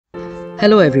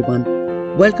Hello everyone,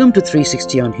 welcome to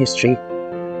 360 on History.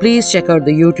 Please check out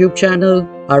the YouTube channel,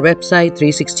 our website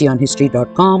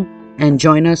 360onhistory.com and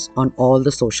join us on all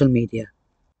the social media.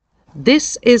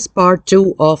 This is part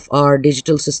 2 of our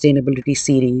digital sustainability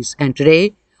series, and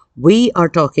today we are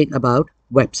talking about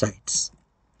websites.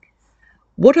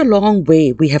 What a long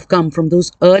way we have come from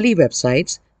those early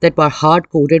websites that were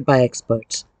hard-coded by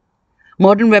experts.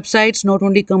 Modern websites not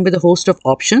only come with a host of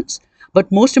options,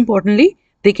 but most importantly,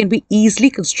 they can be easily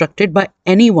constructed by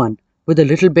anyone with a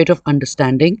little bit of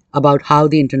understanding about how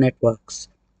the internet works.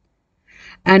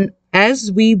 And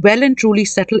as we well and truly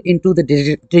settle into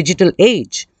the digital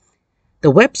age,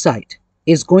 the website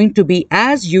is going to be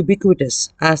as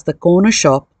ubiquitous as the corner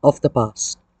shop of the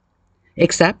past.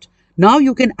 Except now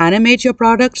you can animate your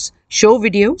products, show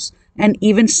videos, and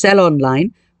even sell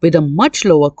online with a much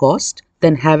lower cost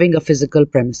than having a physical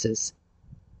premises.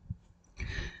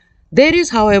 There is,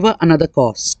 however, another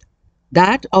cost,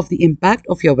 that of the impact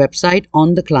of your website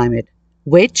on the climate,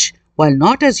 which, while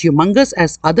not as humongous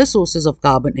as other sources of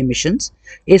carbon emissions,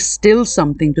 is still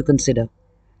something to consider,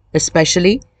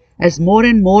 especially as more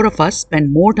and more of us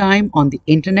spend more time on the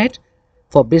internet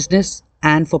for business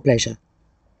and for pleasure.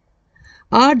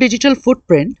 Our digital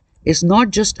footprint is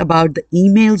not just about the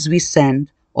emails we send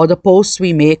or the posts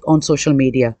we make on social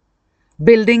media.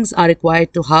 Buildings are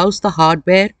required to house the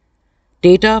hardware,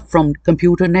 data from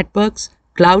computer networks,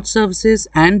 cloud services,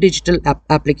 and digital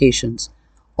applications,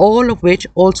 all of which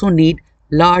also need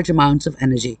large amounts of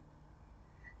energy.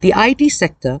 The IT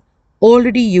sector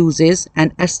already uses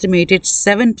an estimated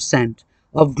 7%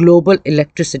 of global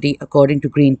electricity according to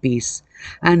Greenpeace,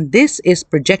 and this is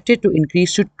projected to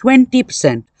increase to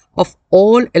 20% of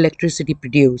all electricity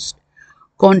produced,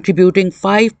 contributing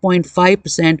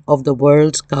 5.5% of the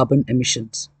world's carbon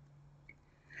emissions.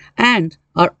 And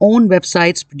our own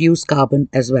websites produce carbon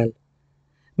as well.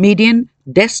 Median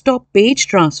desktop page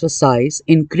transfer size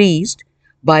increased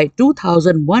by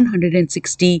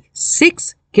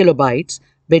 2,166 kilobytes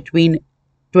between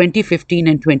 2015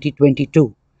 and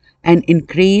 2022, an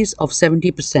increase of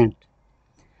 70%.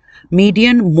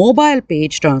 Median mobile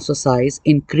page transfer size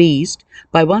increased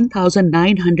by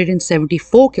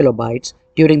 1,974 kilobytes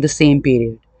during the same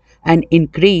period, an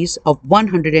increase of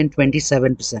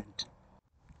 127%.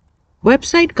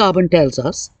 Website carbon tells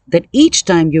us that each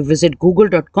time you visit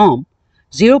google.com,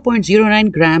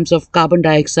 0.09 grams of carbon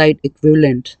dioxide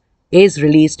equivalent is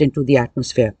released into the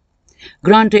atmosphere.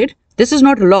 Granted, this is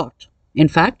not a lot. In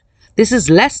fact, this is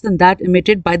less than that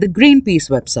emitted by the Greenpeace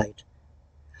website.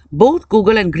 Both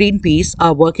Google and Greenpeace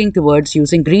are working towards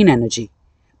using green energy.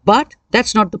 But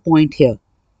that's not the point here.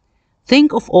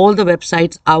 Think of all the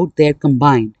websites out there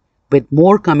combined, with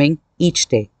more coming each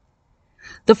day.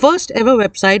 The first ever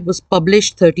website was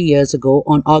published 30 years ago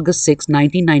on August 6,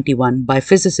 1991 by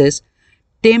physicist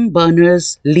Tim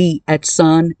Berners-Lee at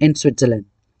CERN in Switzerland.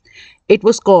 It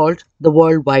was called the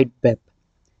World Wide Web.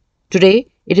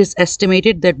 Today, it is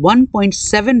estimated that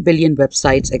 1.7 billion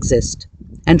websites exist,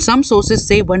 and some sources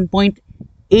say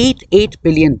 1.88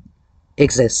 billion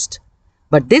exist.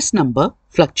 But this number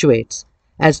fluctuates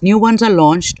as new ones are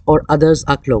launched or others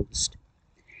are closed.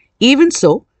 Even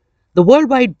so, the World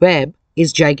Wide Web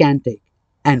is gigantic,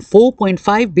 and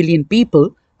 4.5 billion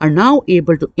people are now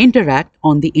able to interact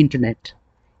on the internet.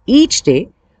 Each day,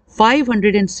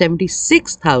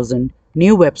 576,000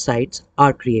 new websites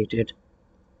are created.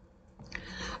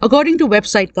 According to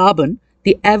Website Carbon,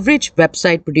 the average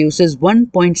website produces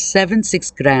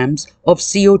 1.76 grams of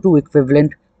CO2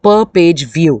 equivalent per page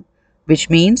view, which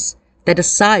means that a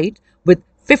site with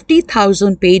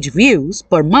 50,000 page views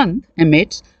per month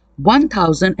emits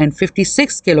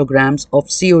 1,056 kilograms of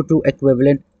CO2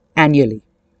 equivalent annually.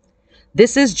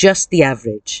 This is just the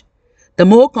average. The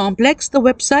more complex the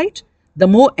website, the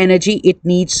more energy it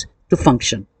needs to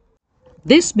function.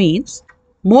 This means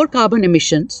more carbon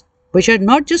emissions, which are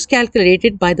not just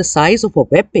calculated by the size of a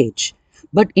web page,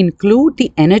 but include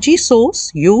the energy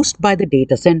source used by the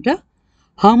data center,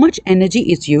 how much energy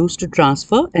is used to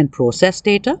transfer and process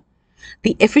data,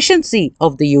 the efficiency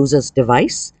of the user's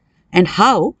device, and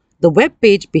how the web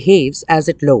page behaves as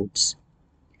it loads.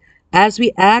 As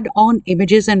we add on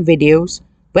images and videos,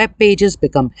 web pages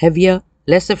become heavier,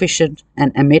 less efficient,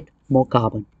 and emit more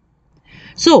carbon.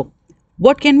 So,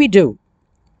 what can we do?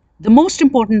 The most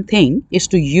important thing is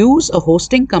to use a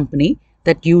hosting company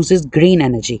that uses green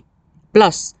energy.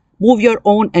 Plus, move your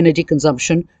own energy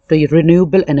consumption to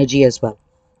renewable energy as well.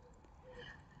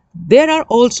 There are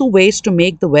also ways to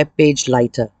make the web page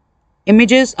lighter.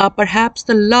 Images are perhaps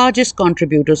the largest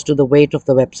contributors to the weight of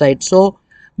the website, so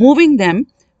moving them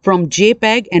from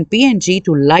JPEG and PNG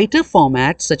to lighter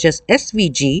formats such as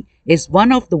SVG is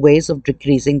one of the ways of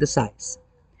decreasing the size.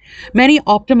 Many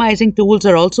optimizing tools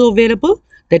are also available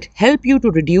that help you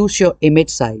to reduce your image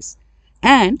size,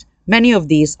 and many of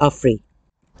these are free.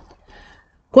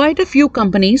 Quite a few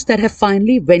companies that have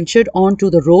finally ventured onto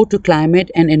the road to climate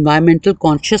and environmental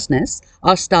consciousness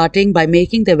are starting by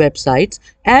making their websites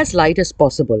as light as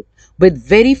possible, with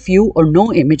very few or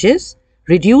no images,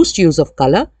 reduced use of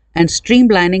color, and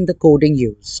streamlining the coding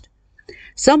used.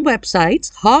 Some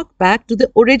websites hark back to the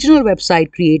original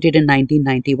website created in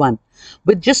 1991,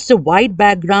 with just a white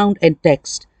background and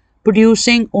text,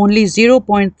 producing only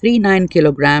 0.39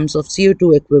 kilograms of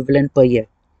CO2 equivalent per year.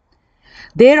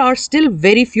 There are still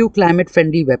very few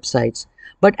climate-friendly websites,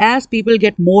 but as people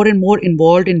get more and more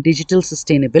involved in digital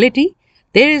sustainability,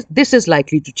 this is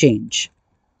likely to change.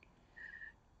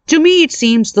 To me, it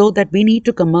seems though that we need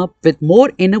to come up with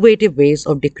more innovative ways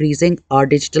of decreasing our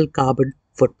digital carbon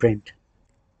footprint.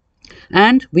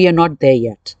 And we are not there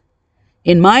yet.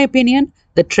 In my opinion,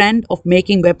 the trend of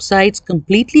making websites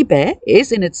completely bare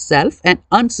is in itself an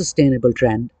unsustainable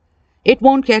trend. It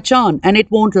won't catch on and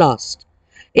it won't last.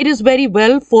 It is very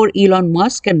well for Elon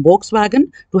Musk and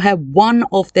Volkswagen to have one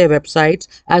of their websites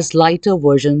as lighter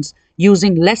versions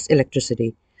using less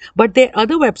electricity, but their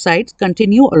other websites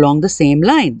continue along the same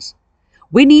lines.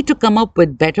 We need to come up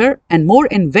with better and more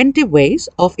inventive ways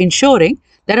of ensuring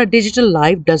that our digital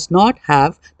life does not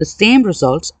have the same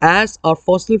results as our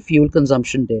fossil fuel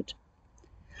consumption did.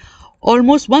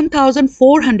 Almost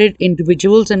 1,400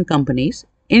 individuals and companies,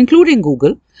 including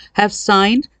Google, have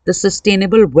signed the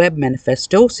Sustainable Web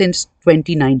Manifesto since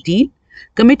 2019,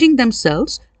 committing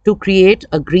themselves to create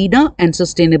a greener and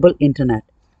sustainable internet.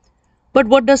 But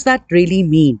what does that really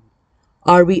mean?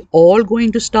 Are we all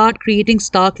going to start creating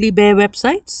starkly bare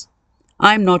websites?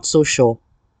 I'm not so sure.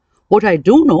 What I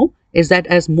do know is that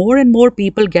as more and more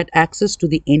people get access to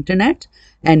the internet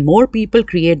and more people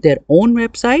create their own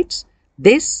websites,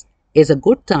 this is a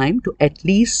good time to at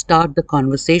least start the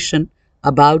conversation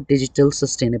about digital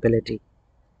sustainability.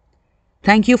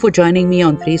 Thank you for joining me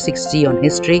on 360 on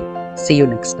History. See you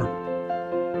next time.